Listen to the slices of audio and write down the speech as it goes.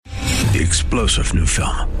the explosive new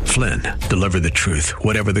film, Flynn, Deliver the Truth,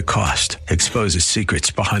 Whatever the Cost, exposes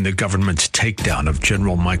secrets behind the government's takedown of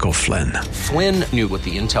General Michael Flynn. Flynn knew what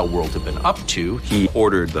the intel world had been up to. He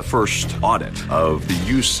ordered the first audit of the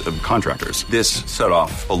use of contractors. This set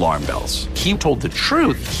off alarm bells. He told the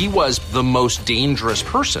truth. He was the most dangerous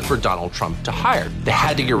person for Donald Trump to hire. They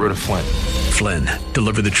had to get rid of Flynn. Flynn,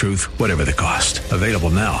 Deliver the Truth, Whatever the Cost. Available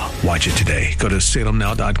now. Watch it today. Go to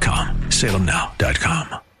salemnow.com.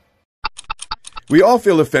 salemnow.com. We all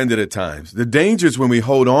feel offended at times. The danger is when we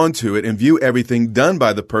hold on to it and view everything done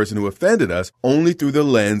by the person who offended us only through the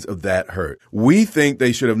lens of that hurt. We think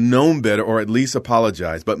they should have known better or at least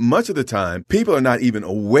apologized, but much of the time, people are not even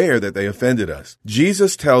aware that they offended us.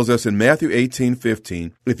 Jesus tells us in Matthew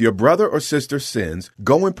 18:15, if your brother or sister sins,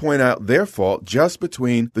 go and point out their fault just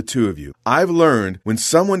between the two of you. I've learned when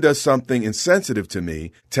someone does something insensitive to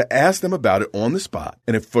me to ask them about it on the spot.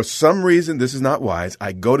 And if for some reason this is not wise,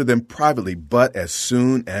 I go to them privately, but as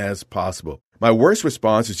soon as possible. My worst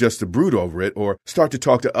response is just to brood over it or start to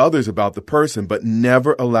talk to others about the person, but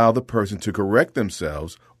never allow the person to correct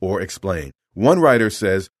themselves or explain. One writer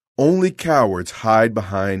says, only cowards hide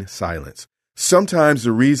behind silence. Sometimes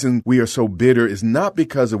the reason we are so bitter is not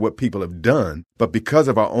because of what people have done, but because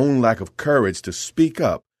of our own lack of courage to speak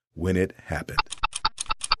up when it happened.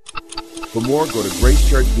 For more, go to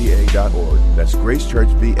gracechurchva.org. That's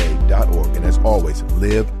gracechurchva.org. And as always,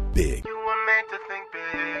 live big. To think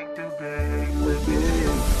big, too big, live big.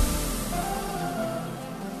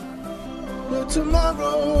 But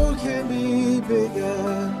tomorrow can be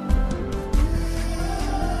bigger.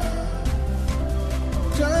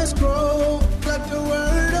 Just grow, let the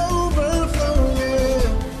word overflow,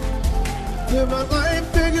 yeah. Live a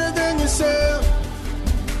life bigger than yourself.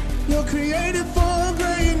 You're created for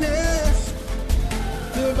greatness.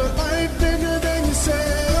 Live a life bigger than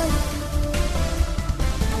yourself.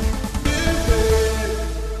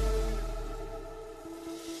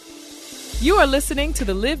 You are listening to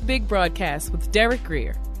the Live Big broadcast with Derek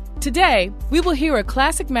Grier. Today, we will hear a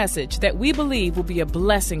classic message that we believe will be a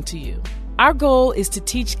blessing to you. Our goal is to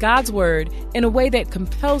teach God's Word in a way that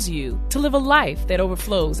compels you to live a life that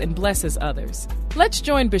overflows and blesses others. Let's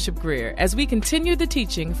join Bishop Grier as we continue the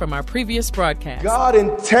teaching from our previous broadcast. God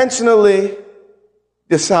intentionally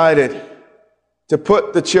decided to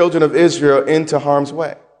put the children of Israel into harm's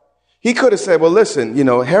way. He could have said, well, listen,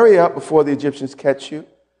 hurry up before the Egyptians catch you.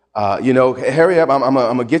 Hurry up, I'm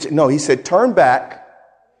going to get you. No, he said, turn back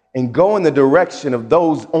and go in the direction of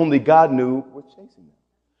those only God knew were chasing them.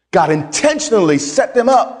 God intentionally set them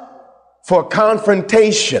up for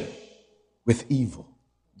confrontation with evil.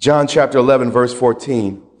 John chapter 11, verse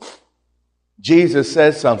 14, Jesus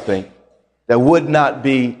says something that would not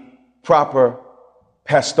be proper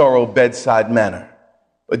pastoral bedside manner.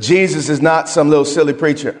 But Jesus is not some little silly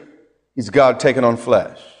preacher. He's God taking on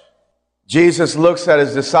flesh. Jesus looks at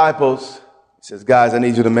his disciples. He says, guys, I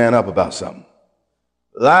need you to man up about something.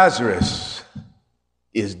 Lazarus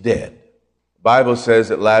is dead. The Bible says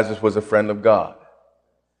that Lazarus was a friend of God.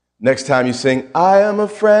 Next time you sing, I am a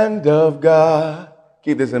friend of God,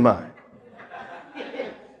 keep this in mind.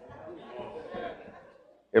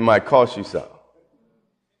 It might cost you something.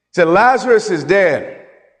 He said, Lazarus is dead.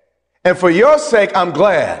 And for your sake, I'm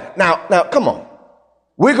glad. Now, come on.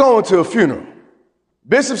 We're going to a funeral.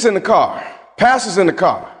 Bishop's in the car, pastor's in the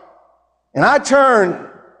car, and I turn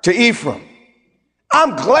to Ephraim.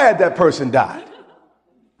 I'm glad that person died.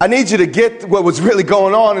 I need you to get what was really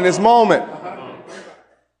going on in this moment.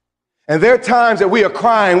 And there are times that we are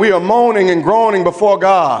crying, we are moaning and groaning before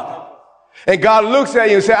God. And God looks at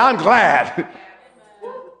you and says, I'm glad.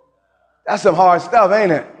 That's some hard stuff,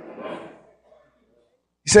 ain't it?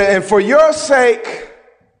 He said, and for your sake,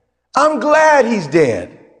 I'm glad he's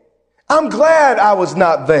dead. I'm glad I was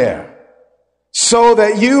not there so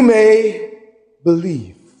that you may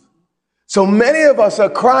believe. So many of us are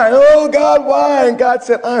crying, oh God, why? And God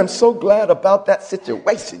said, I am so glad about that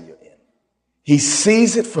situation you're in. He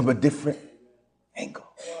sees it from a different angle.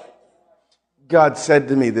 God said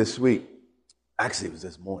to me this week, actually it was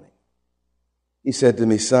this morning. He said to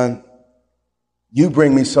me, son, you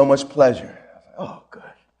bring me so much pleasure. I was like, oh, good.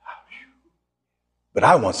 But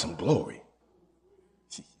I want some glory.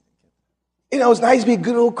 It's nice to be a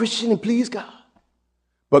good old Christian and please God.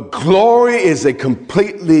 But glory is a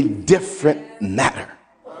completely different matter.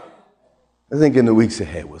 I think in the weeks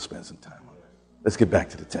ahead, we'll spend some time on it. Let's get back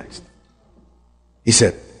to the text. He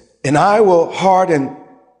said, and I will harden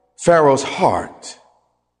Pharaoh's heart,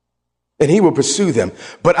 and he will pursue them.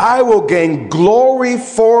 But I will gain glory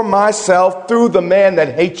for myself through the man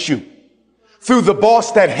that hates you. through the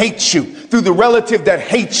boss that hates you, through the relative that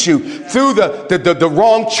hates you, through the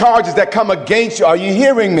wrong charges that come against you. Are you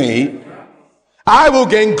hearing me? I will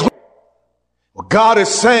gain glory. Well, God is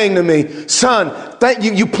saying to me, son, thank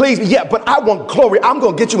you. You please me. Yeah, but I want glory. I'm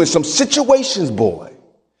going to get you in some situations, boy,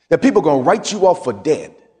 that people are going to write you off for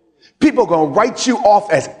dead. People are going to write you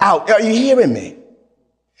off as out. Are you hearing me?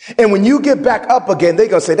 And when you get back up again, they're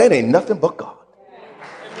going to say, that ain't nothing but God.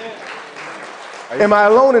 Am I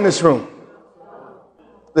alone in this room?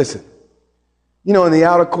 Listen, you know, in the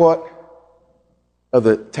outer court of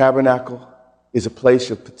the tabernacle is a place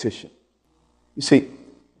of petition. You see,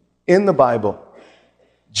 in the Bible,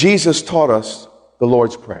 Jesus taught us the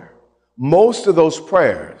Lord's Prayer. Most of those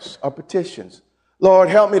prayers are petitions. Lord,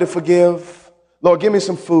 help me to forgive. Lord, give me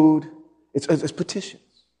some food. It's petitions.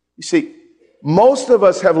 You see, most of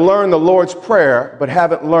us have learned the Lord's Prayer, but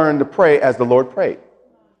haven't learned to pray as the Lord prayed.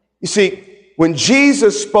 You see, when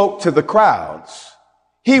Jesus spoke to the crowds,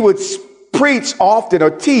 he would preach often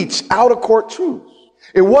or teach outer court truths.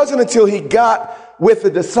 It wasn't until he got with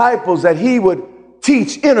the disciples that he would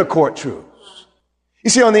teach inner court truths.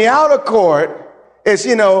 You see, on the outer court, it's,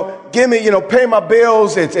 give me, pay my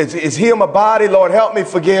bills. It's heal my body. Lord, help me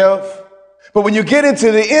forgive. But when you get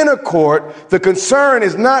into the inner court, the concern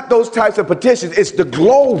is not those types of petitions. It's the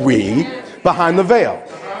glory behind the veil.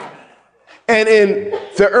 And in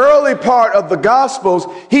the early part of the Gospels,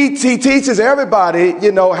 he teaches everybody,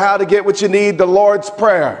 how to get what you need, the Lord's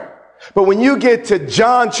Prayer. But when you get to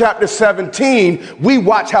John chapter 17, we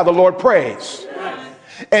watch how the Lord prays.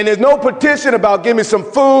 And there's no petition about give me some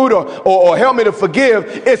food or help me to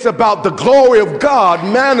forgive. It's about the glory of God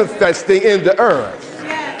manifesting in the earth.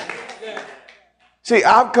 See,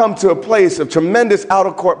 I've come to a place of tremendous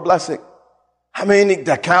outer court blessing. I mean,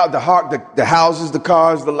 the houses, the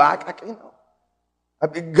cars, the lack,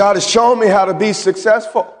 God has shown me how to be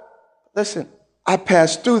successful. Listen, I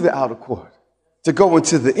passed through the outer court to go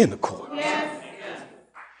into the inner court. Yes.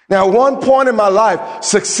 Now, at one point in my life,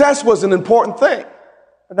 success was an important thing,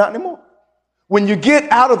 but not anymore. When you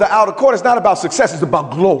get out of the outer court, it's not about success, it's about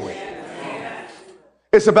glory.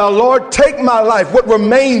 It's about, Lord, take my life, what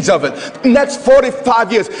remains of it, the next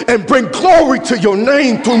 45 years, and bring glory to your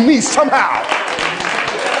name through me somehow.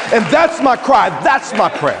 And that's my cry. That's my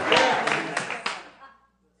prayer.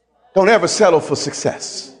 Don't ever settle for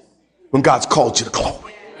success when God's called you to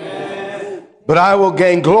glory. But I will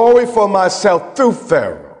gain glory for myself through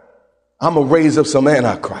Pharaoh. I'm going to raise up some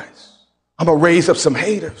antichrists. I'm going to raise up some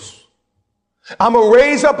haters. I'm going to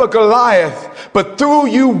raise up a Goliath, but through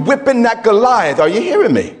you whipping that Goliath, are you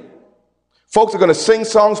hearing me? Folks are going to sing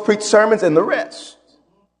songs, preach sermons, and the rest.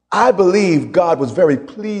 I believe God was very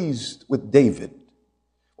pleased with David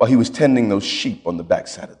while he was tending those sheep on the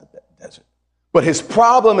backside of the desert. But his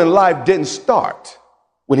problem in life didn't start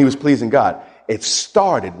when he was pleasing God. It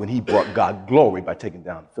started when he brought God glory by taking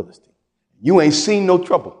down the Philistine. You ain't seen no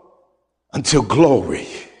trouble until glory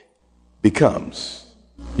becomes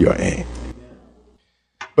your aim.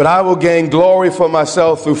 But I will gain glory for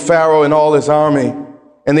myself through Pharaoh and all his army.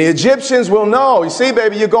 And the Egyptians will know. You see,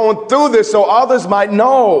 baby, you're going through this so others might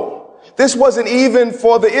know. This wasn't even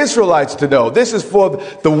for the Israelites to know. This is for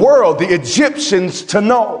the world, the Egyptians to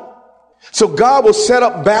know. So God will set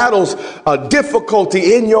up battles,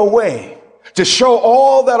 difficulty in your way to show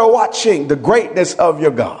all that are watching the greatness of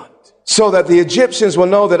your God, so that the Egyptians will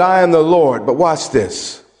know that I am the Lord. But watch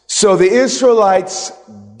this. So the Israelites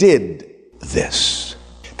did this.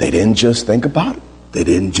 They didn't just think about it. They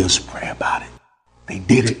didn't just pray about it. They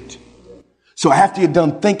did it. So after you're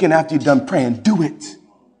done thinking, after you're done praying, do it.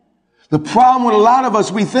 The problem with a lot of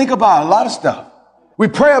us, we think about a lot of stuff. We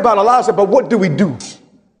pray about a lot of stuff, but what do we do?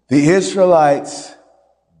 The Israelites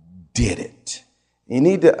did it.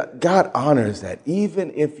 God honors that,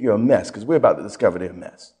 even if you're a mess, because we're about to discover they're a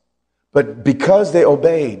mess. But because they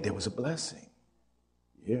obeyed, there was a blessing.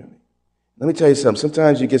 You hear me? Let me tell you something.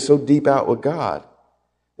 Sometimes you get so deep out with God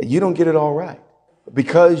that you don't get it all right. But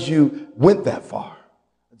because you went that far.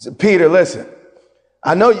 Peter, listen,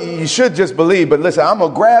 I know you should just believe, but listen, I'm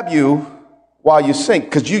going to grab you while you sink,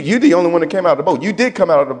 because you're the only one that came out of the boat. You did come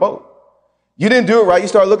out of the boat. You didn't do it right. You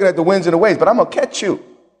started looking at the winds and the waves, but I'm going to catch you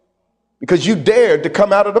because you dared to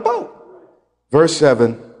come out of the boat. Verse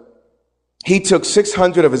 7, he took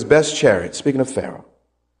 600 of his best chariots, speaking of Pharaoh,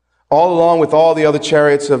 all along with all the other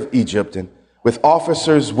chariots of Egypt and with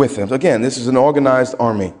officers with him. Again, this is an organized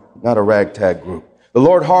army, not a ragtag group. The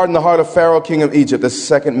Lord hardened the heart of Pharaoh, king of Egypt. This is the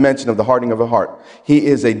second mention of the hardening of the heart. He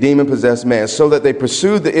is a demon-possessed man, so that they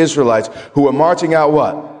pursued the Israelites who were marching out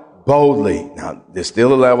what? Boldly. Now, there's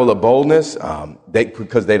still a level of boldness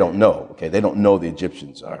because they don't know. Okay, they don't know the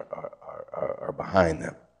Egyptians are behind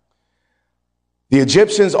them. The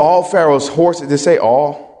Egyptians, all Pharaoh's horses, did they say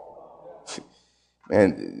all?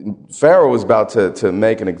 And Pharaoh was about to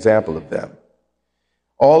make an example of them.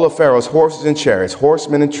 All of Pharaoh's horses and chariots,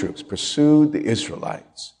 horsemen and troops pursued the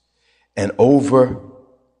Israelites and overtook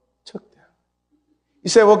them. You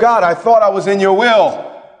say, well, God, I thought I was in your will.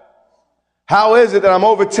 How is it that I'm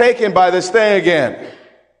overtaken by this thing again?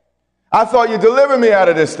 I thought you delivered me out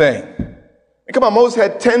of this thing. And come on, Moses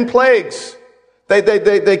had 10 plagues.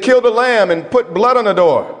 They killed a lamb and put blood on the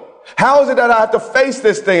door. How is it that I have to face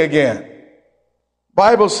this thing again?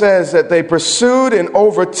 Bible says that they pursued and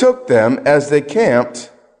overtook them as they camped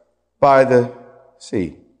by the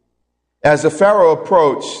sea. As the Pharaoh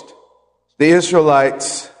approached, the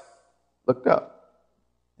Israelites looked up,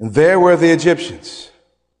 and there were the Egyptians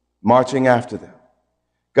marching after them.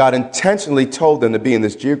 God intentionally told them to be in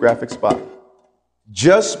this geographic spot.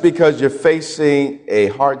 Just because you're facing a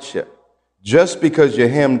hardship, just because you're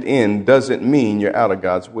hemmed in, doesn't mean you're out of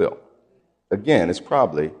God's will. Again, it's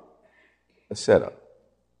probably a setup.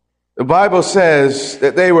 The Bible says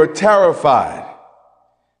that they were terrified.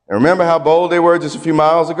 And remember how bold they were just a few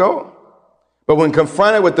miles ago? But when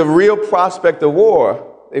confronted with the real prospect of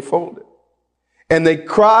war, they folded. And they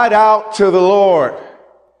cried out to the Lord.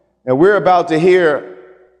 And we're about to hear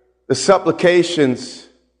the supplications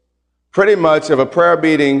pretty much of a prayer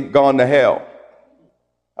meeting gone to hell.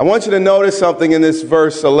 I want you to notice something in this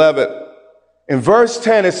verse 11. In verse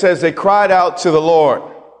 10, it says they cried out to the Lord.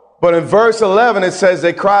 But in verse 11, it says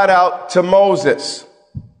they cried out to Moses.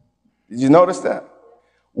 Did you notice that?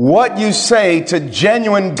 What you say to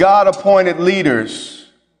genuine God-appointed leaders,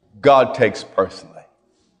 God takes personally.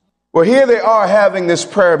 Well, here they are having this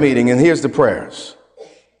prayer meeting, and here's the prayers.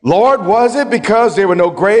 Lord, was it because there were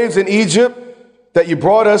no graves in Egypt that you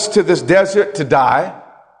brought us to this desert to die?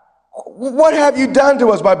 What have you done to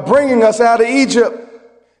us by bringing us out of Egypt?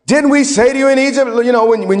 Didn't we say to you in Egypt,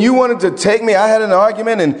 when you wanted to take me, I had an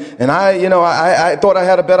argument and I thought I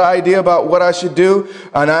had a better idea about what I should do.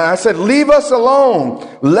 And I said, leave us alone.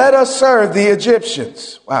 Let us serve the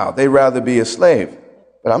Egyptians. Wow, they'd rather be a slave.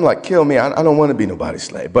 But I'm like, kill me. I don't want to be nobody's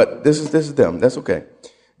slave. But this is them. That's okay.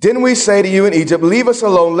 Didn't we say to you in Egypt, leave us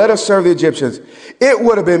alone, let us serve the Egyptians? It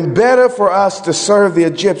would have been better for us to serve the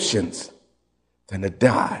Egyptians than to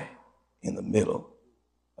die in the middle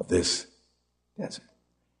of this desert.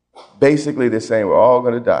 Basically, they're saying we're all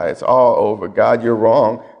going to die. It's all over. God, you're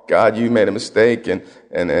wrong. God, you made a mistake, and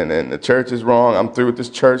the church is wrong. I'm through with this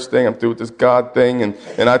church thing. I'm through with this God thing.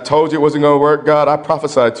 And I told you it wasn't going to work. God, I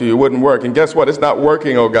prophesied to you it wouldn't work. And guess what? It's not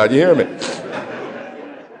working, oh God. You hear me?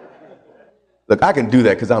 Look, I can do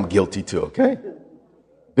that because I'm guilty too, okay?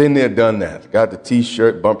 Been there, done that. Got the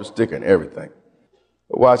T-shirt, bumper sticker, and everything.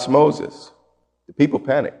 But watch Moses. The people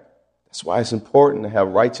panic. That's why it's important to have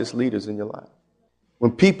righteous leaders in your life.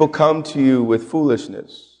 When people come to you with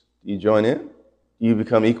foolishness, do you join in? Do you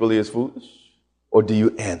become equally as foolish? Or do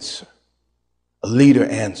you answer? A leader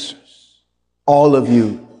answers. All of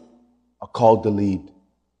you are called to lead.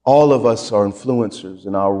 All of us are influencers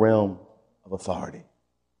in our realm of authority.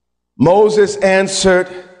 Moses answered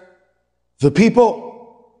the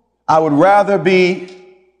people, I would rather be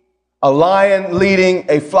a lion leading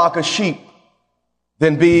a flock of sheep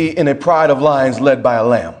than be in a pride of lions led by a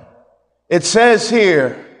lamb. It says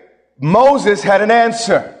here, Moses had an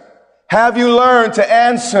answer. Have you learned to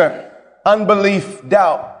answer unbelief,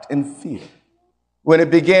 doubt, and fear when it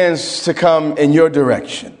begins to come in your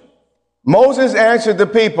direction? Moses answered the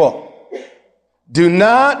people, do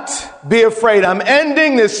not be afraid. I'm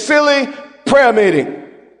ending this silly prayer meeting.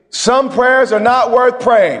 Some prayers are not worth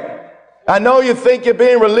praying. I know you think you're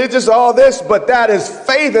being religious, all this, but that is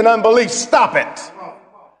faith and unbelief. Stop it.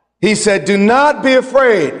 He said, do not be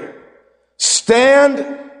afraid.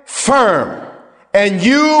 Stand firm, and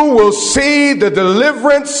you will see the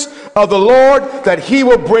deliverance of the Lord that he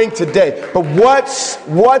will bring today. But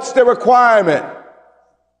what's the requirement?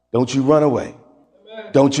 Don't you run away.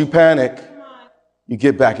 Don't you panic. You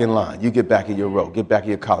get back in line. You get back in your row. Get back in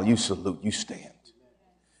your collar. You salute. You stand.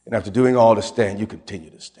 And after doing all to stand, you continue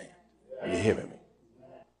to stand. Are you hearing me?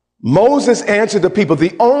 Moses answered the people.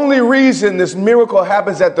 The only reason this miracle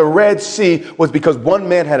happens at the Red Sea was because one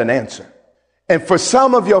man had an answer. And for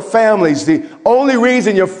some of your families, the only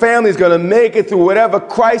reason your family is going to make it through whatever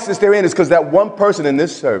crisis they're in is because that one person in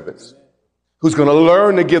this service who's going to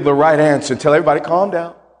learn to give the right answer. Tell everybody, calm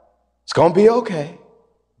down. It's going to be okay.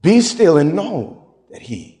 Be still and know that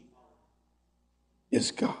he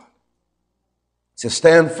is God. He says,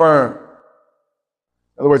 stand firm.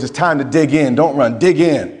 In other words, it's time to dig in. Don't run. Dig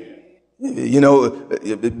in.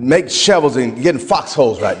 Make shovels and get in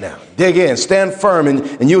foxholes right now. Dig in, stand firm,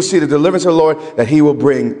 and you'll see the deliverance of the Lord that he will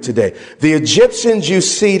bring today. The Egyptians you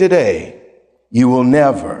see today, you will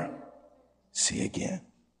never see again.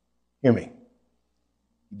 Hear me.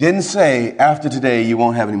 He didn't say after today you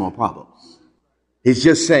won't have any more problems. He's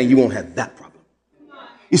just saying you won't have that problem.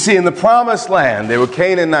 You see, in the promised land, there were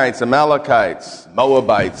Canaanites, Amalekites,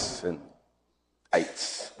 Moabites, and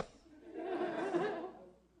Ites.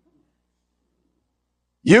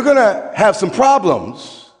 You're going to have some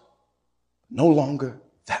problems, no longer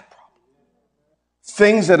that problem.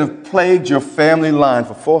 Things that have plagued your family line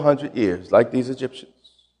for 400 years, like these Egyptians,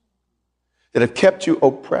 that have kept you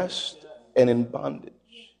oppressed and in bondage.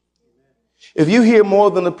 If you hear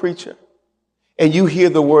more than a preacher and you hear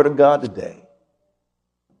the word of God today,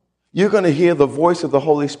 you're going to hear the voice of the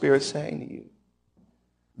Holy Spirit saying to you,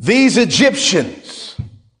 these Egyptians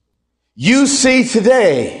you see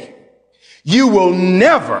today, you will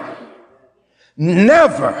never,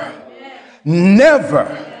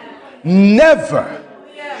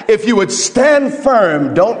 if you would stand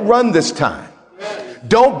firm, don't run this time.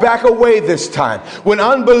 Don't back away this time. When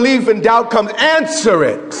unbelief and doubt comes, answer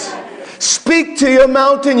it. Speak to your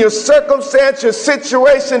mountain, your circumstance, your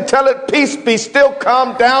situation. Tell it, peace, be still,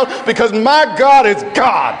 calm down, because my God is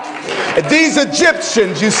God. And these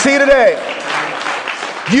Egyptians you see today,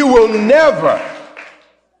 you will never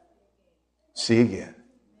see again.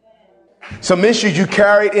 Some issues you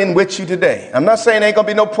carried in with you today. I'm not saying there ain't going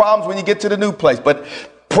to be no problems when you get to the new place, but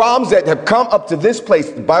problems that have come up to this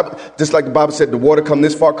place, the Bible, just like the Bible said, the water come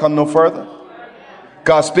this far, come no further.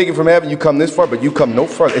 God speaking from heaven, you come this far, but you come no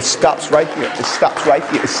further. It stops right here. It stops right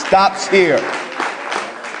here. It stops here.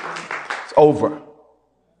 It's over.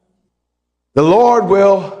 The Lord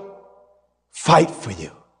will fight for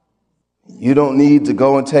you. You don't need to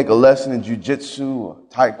go and take a lesson in jiu-jitsu or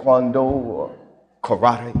taekwondo or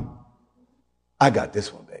karate. I got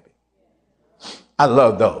this one, baby. I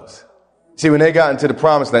love those. See, when they got into the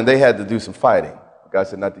promised land, they had to do some fighting. God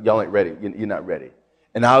said, y'all ain't ready. You're not ready.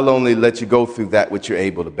 And I'll only let you go through that which you're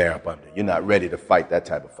able to bear up under. You're not ready to fight that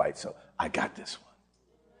type of fight, so I got this one.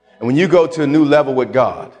 And when you go to a new level with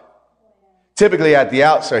God, typically at the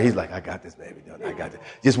outset, he's like, I got this, baby. I got this.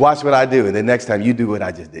 Just watch what I do, and then next time you do what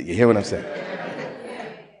I just did. You hear what I'm saying?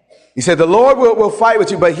 He said, the Lord will fight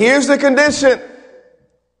with you, but here's the condition.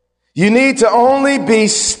 You need to only be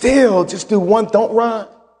still. Just do one. Don't run.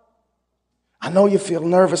 I know you feel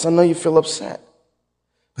nervous. I know you feel upset.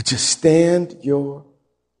 But just stand your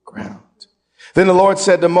ground. Then the Lord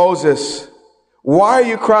said to Moses, why are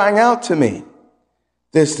you crying out to me?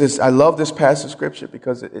 I love this passage of scripture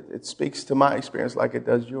because it speaks to my experience like it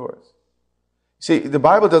does yours. See, the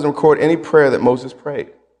Bible doesn't record any prayer that Moses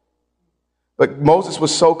prayed. But Moses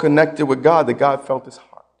was so connected with God that God felt his heart.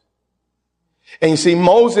 And you see,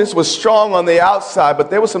 Moses was strong on the outside, but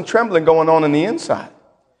there was some trembling going on the inside.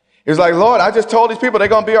 He was like, Lord, I just told these people they're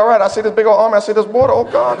going to be all right. I see this big old army. I see this water. Oh,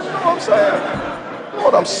 God, you know what I'm saying?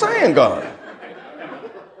 Lord, I'm saying, God.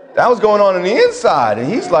 That was going on the inside. And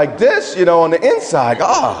he's like this, on the inside.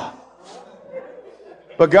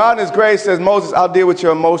 But God in his grace says, Moses, I'll deal with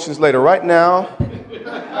your emotions later. Right now,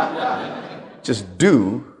 just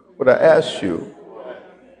do what I asked you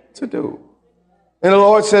to do. And the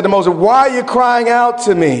Lord said to Moses, why are you crying out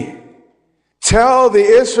to me? Tell the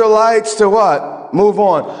Israelites to what? Move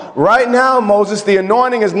on. Right now, Moses, the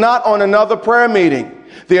anointing is not on another prayer meeting.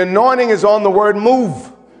 The anointing is on the word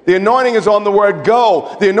move. The anointing is on the word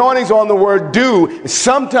go. The anointing is on the word do.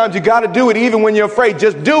 Sometimes you got to do it even when you're afraid.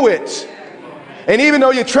 Just do it. And even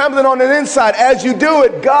though you're trembling on the inside, as you do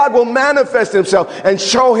it, God will manifest himself and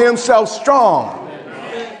show himself strong.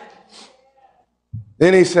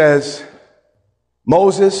 Then he says,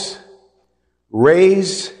 Moses,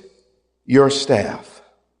 raise your staff.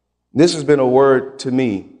 This has been a word to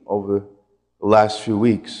me over the last few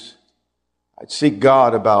weeks. I seek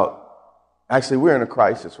God about, actually we're in a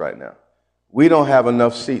crisis right now. We don't have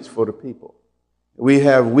enough seats for the people. We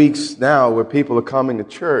have weeks now where people are coming to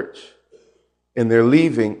church and they're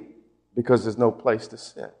leaving because there's no place to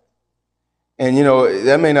sit. And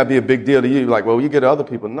that may not be a big deal to you. Like, well, you get other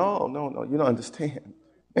people. No, you don't understand.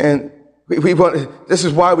 And we want, this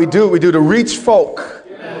is why we do it. We do to reach folk.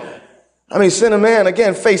 I mean, send a man,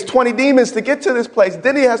 again, face 20 demons to get to this place.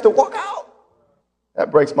 Then he has to walk out. That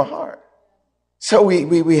breaks my heart. So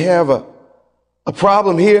we have a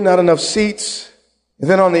problem here, not enough seats. And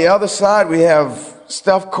then on the other side, we have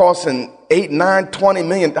stuff costing 8, 9, 20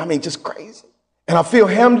 million. I mean, just crazy. And I feel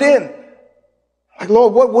hemmed in. Like,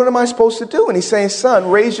 Lord, what am I supposed to do? And he's saying, son,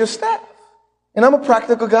 raise your staff. And I'm a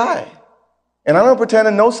practical guy. And I don't pretend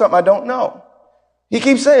to know something I don't know. He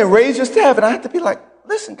keeps saying, raise your staff. And I have to be like,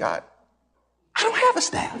 listen, God, I don't have a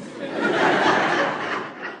staff.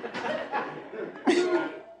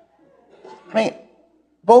 I mean,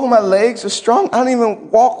 both of my legs are strong. I don't even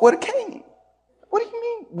walk with a cane. What do you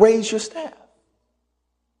mean, raise your staff?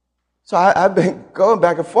 So I've been going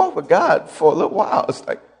back and forth with God for a little while. It's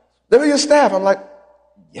like, there your staff. I'm like,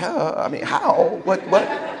 yeah, I mean, how? What?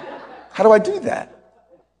 How do I do that?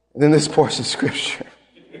 And then this portion of scripture.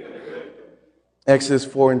 Exodus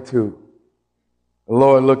 4:2. The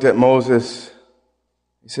Lord looked at Moses.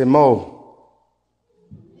 He said, Mo,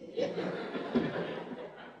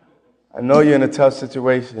 I know you're in a tough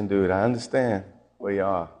situation, dude. I understand where you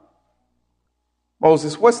are.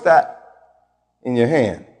 Moses, what's that in your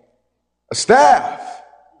hand? A staff,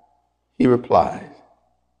 he replied.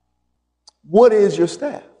 What is your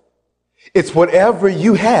staff? It's whatever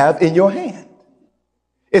you have in your hand.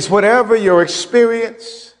 It's whatever your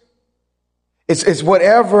experience. It's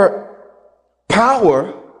whatever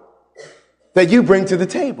power that you bring to the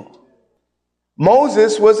table.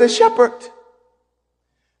 Moses was a shepherd.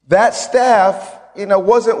 That staff,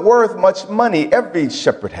 wasn't worth much money. Every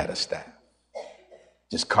shepherd had a staff.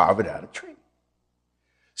 Just carve it out of a tree.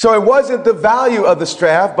 So it wasn't the value of the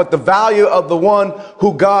staff, but the value of the one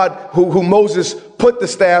who Moses put the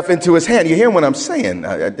staff into his hand. You hear what I'm saying?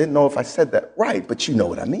 I didn't know if I said that right, but you know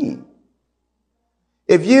what I mean.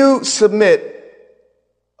 If you submit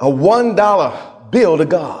a $1 bill to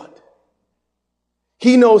God,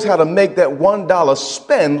 he knows how to make that $1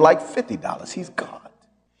 spend like $50. He's God.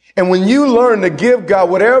 And when you learn to give God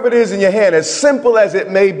whatever it is in your hand, as simple as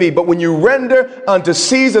it may be, but when you render unto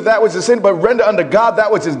Caesar that which is sin, but render unto God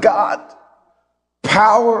that which is God,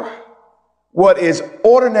 power, what is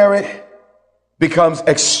ordinary becomes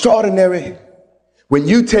extraordinary when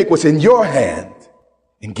you take what's in your hand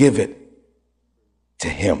and give it to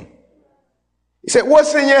him. He said,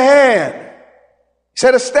 what's in your hand? He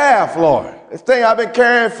said, a staff, Lord. This thing I've been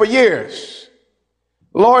carrying for years.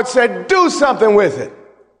 The Lord said, do something with it.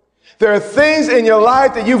 There are things in your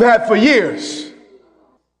life that you've had for years.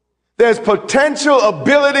 There's potential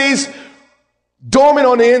abilities dormant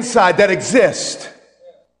on the inside that exist.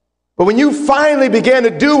 But when you finally began to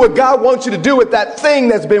do what God wants you to do with that thing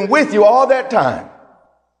that's been with you all that time,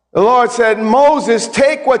 the Lord said, Moses,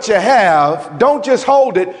 take what you have. Don't just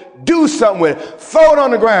hold it. Do something with it. Throw it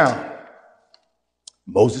on the ground.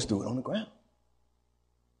 Moses threw it on the ground.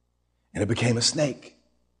 And it became a snake.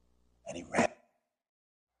 And he ran.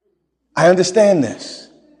 I understand this.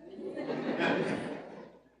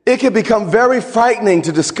 It can become very frightening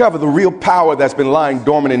to discover the real power that's been lying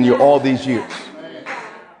dormant in you all these years.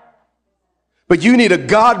 But you need a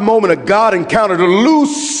God moment, a God encounter to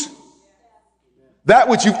loose that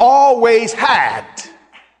which you've always had.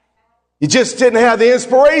 You just didn't have the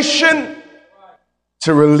inspiration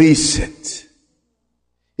to release it.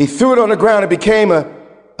 He threw it on the ground. It became a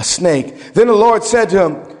snake. Then the Lord said to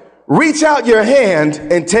him, reach out your hand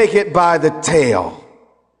and take it by the tail.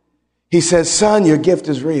 He says, son, your gift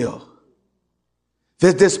is real.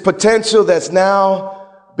 There's this potential that's now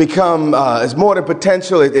become, it's more than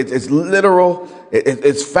potential. It's literal.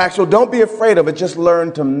 It's factual. Don't be afraid of it. Just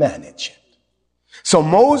learn to manage it. So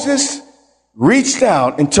Moses reached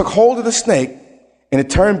out and took hold of the snake, and it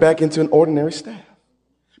turned back into an ordinary staff.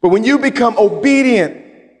 But when you become obedient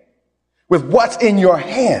with what's in your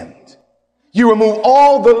hand, you remove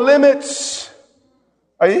all the limits.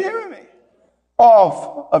 Are you hearing me?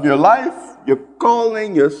 Off of your life, your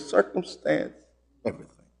calling, your circumstance,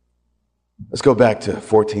 everything. Let's go back to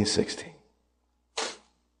 14:16.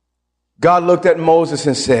 God looked at Moses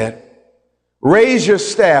and said, raise your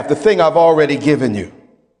staff, the thing I've already given you.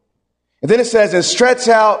 And then it says, and stretch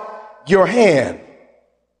out your hand.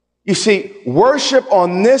 You see, worship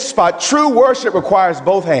on this spot, true worship requires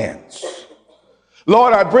both hands.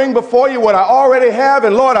 Lord, I bring before you what I already have,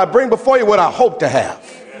 and Lord, I bring before you what I hope to have.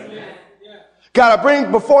 God, I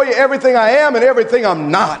bring before you everything I am and everything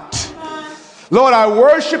I'm not. Lord, I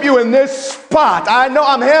worship you in this spot. I know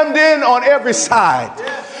I'm hemmed in on every side,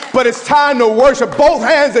 but it's time to worship, both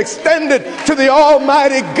hands extended to the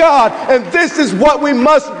Almighty God. And this is what we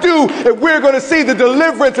must do if we're going to see the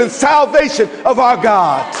deliverance and salvation of our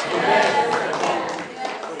God.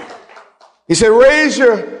 He said, raise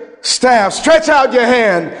your staff, stretch out your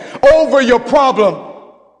hand over your problem,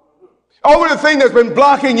 over the thing that's been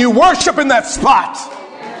blocking you. Worship in that spot,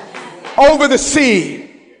 over the sea.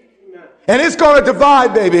 And it's going to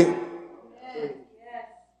divide, baby.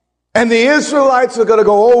 And the Israelites are going to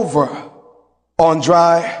go over on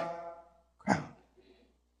dry ground.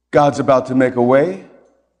 God's about to make a way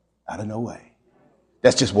out of no way.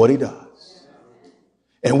 That's just what he does.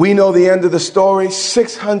 And we know the end of the story.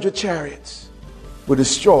 600 chariots were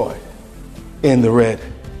destroyed in the Red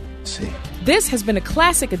Sea. This has been a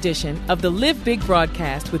classic edition of the Live Big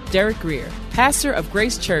broadcast with Derek Grier, pastor of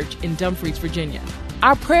Grace Church in Dumfries, Virginia.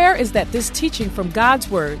 Our prayer is that this teaching from God's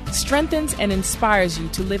Word strengthens and inspires you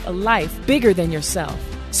to live a life bigger than yourself.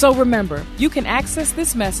 So remember, you can access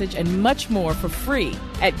this message and much more for free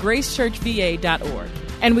at gracechurchva.org.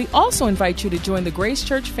 And we also invite you to join the Grace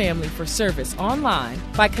Church family for service online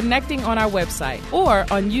by connecting on our website or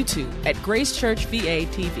on YouTube at Grace Church VA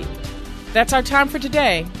TV. That's our time for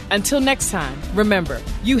today. Until next time, remember,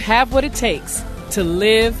 you have what it takes to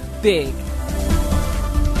live big.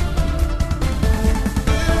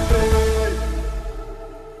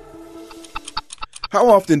 How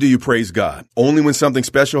often do you praise God? Only when something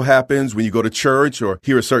special happens, when you go to church or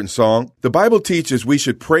hear a certain song? The Bible teaches we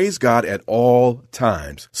should praise God at all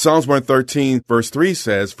times. Psalms 113 verse 3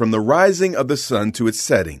 says, "From the rising of the sun to its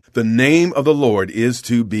setting, the name of the Lord is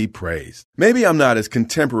to be praised." Maybe I'm not as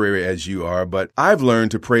contemporary as you are, but I've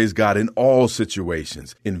learned to praise God in all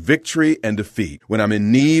situations, in victory and defeat, when I'm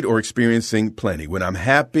in need or experiencing plenty, when I'm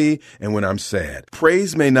happy and when I'm sad.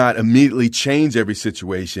 Praise may not immediately change every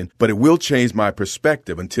situation, but it will change my perspective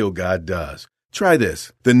until God does. Try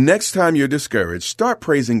this. The next time you're discouraged, start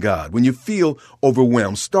praising God. When you feel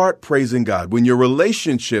overwhelmed, start praising God. When your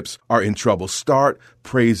relationships are in trouble, start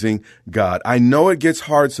praising God. I know it gets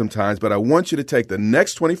hard sometimes, but I want you to take the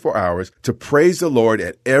next 24 hours to praise the Lord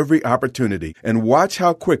at every opportunity and watch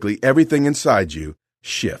how quickly everything inside you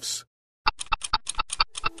shifts.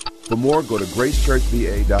 For more, go to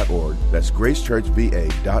gracechurchva.org. That's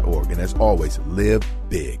gracechurchva.org. And as always, live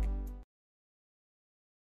big.